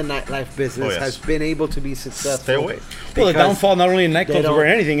in the nightlife business Oh, yes. has been able to be successful. Stay away. Well, the because downfall not only in nightclubs don't- or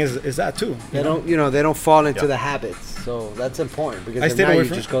anything is that too. They don't, they don't fall into Yeah. the habits. So that's important because I then stayed now away you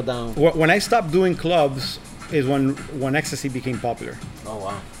from just it. go down. When I stopped doing clubs is when ecstasy became popular. Oh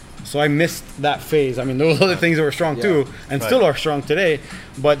wow. So I missed that phase. I mean, there were other things that were strong Yeah. too, and Right. still are strong today.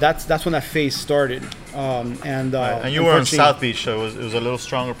 But that's when that phase started. And And you were in unfortunately, South Beach, so it was a little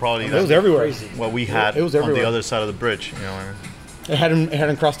stronger probably It was than everywhere. Crazy. what we had It was on the everywhere. other side of the bridge. You know. It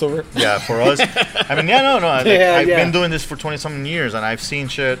hadn't crossed over. Yeah, for us. I mean, no. Like, Yeah, I've yeah. been doing this for 20-something years, and I've seen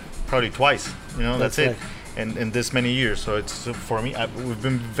shit probably twice. You know, that's That's it. In this many years, so it's for me. We've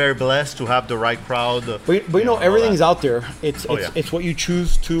been very blessed to have the right crowd. But all everything's that. out there. It's Oh, yeah. it's what you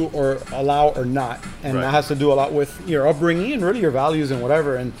choose to or allow or not, and Right. that has to do a lot with your upbringing and really your values and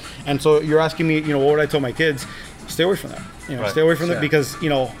whatever. And so you're asking me, what would I tell my kids? Stay away from that. Right. Stay away from Sure. it because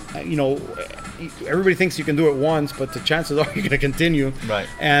everybody thinks you can do it once, but the chances are you're going to continue. Right.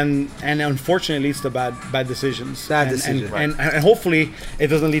 And unfortunately, it leads to bad decisions. Bad And- decisions. And, and hopefully, it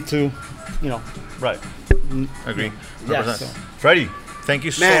doesn't lead to, Right. Agree. Yes. 100%. Freddie, thank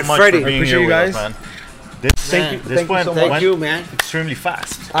you so Man, much Freddie, for being appreciate here you with guys. us, man. This Thank you so much. Thank you, man. extremely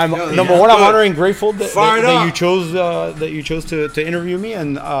fast. I'm Yo, number yeah. one. I'm Good. honored and grateful that Fired up. you chose to interview me,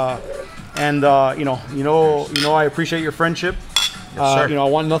 and I appreciate your friendship. Yes, sir. I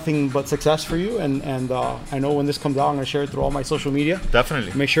want nothing but success for you, and I know when this comes out, I'm gonna share it through all my social media.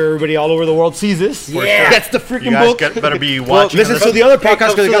 Definitely. Make sure everybody all over the world sees this. Yeah. That's the You freaking guys book. better be watching. Listen this. to the other podcast Come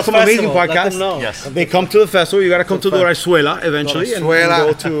because they to got the some amazing festival. Let them podcasts. know. Yes. They come to the festival. You got to come to the Raizuela eventually, and go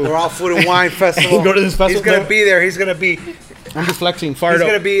Venezuela, to. the Raw Food and Wine Festival. Go to this festival. He's gonna be there. He's gonna be. I'm just flexing, He's fired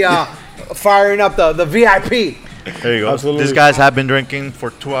gonna up. be firing up the VIP. There you go. Absolutely. These guys have been drinking for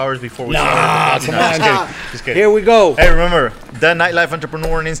 2 hours before we started. come No, on. just kidding. Just kidding. Here we go. Hey, remember, The Nightlife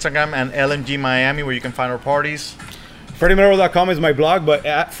Entrepreneur on Instagram and LMG Miami, where you can find our parties. FreddieMalero.com is my blog, but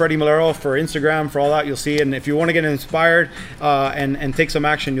at Freddie Malero for Instagram, for all that, you'll see. And if you want to get inspired and take some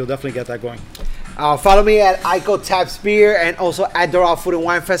action, you'll definitely get that going. Follow me at Ico Taps Beer and also at the Raw Food and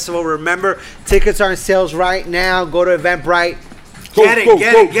Wine Festival. Remember, tickets are in sales right now. Go to Eventbrite. Get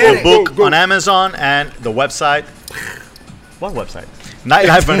it. Book on Amazon and the website. What website?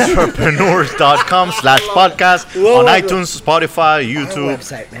 nightlifeentrepreneurs.com/podcast on iTunes, Spotify, YouTube,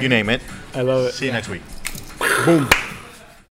 website, man. you name it. I love it. See you next week. Boom.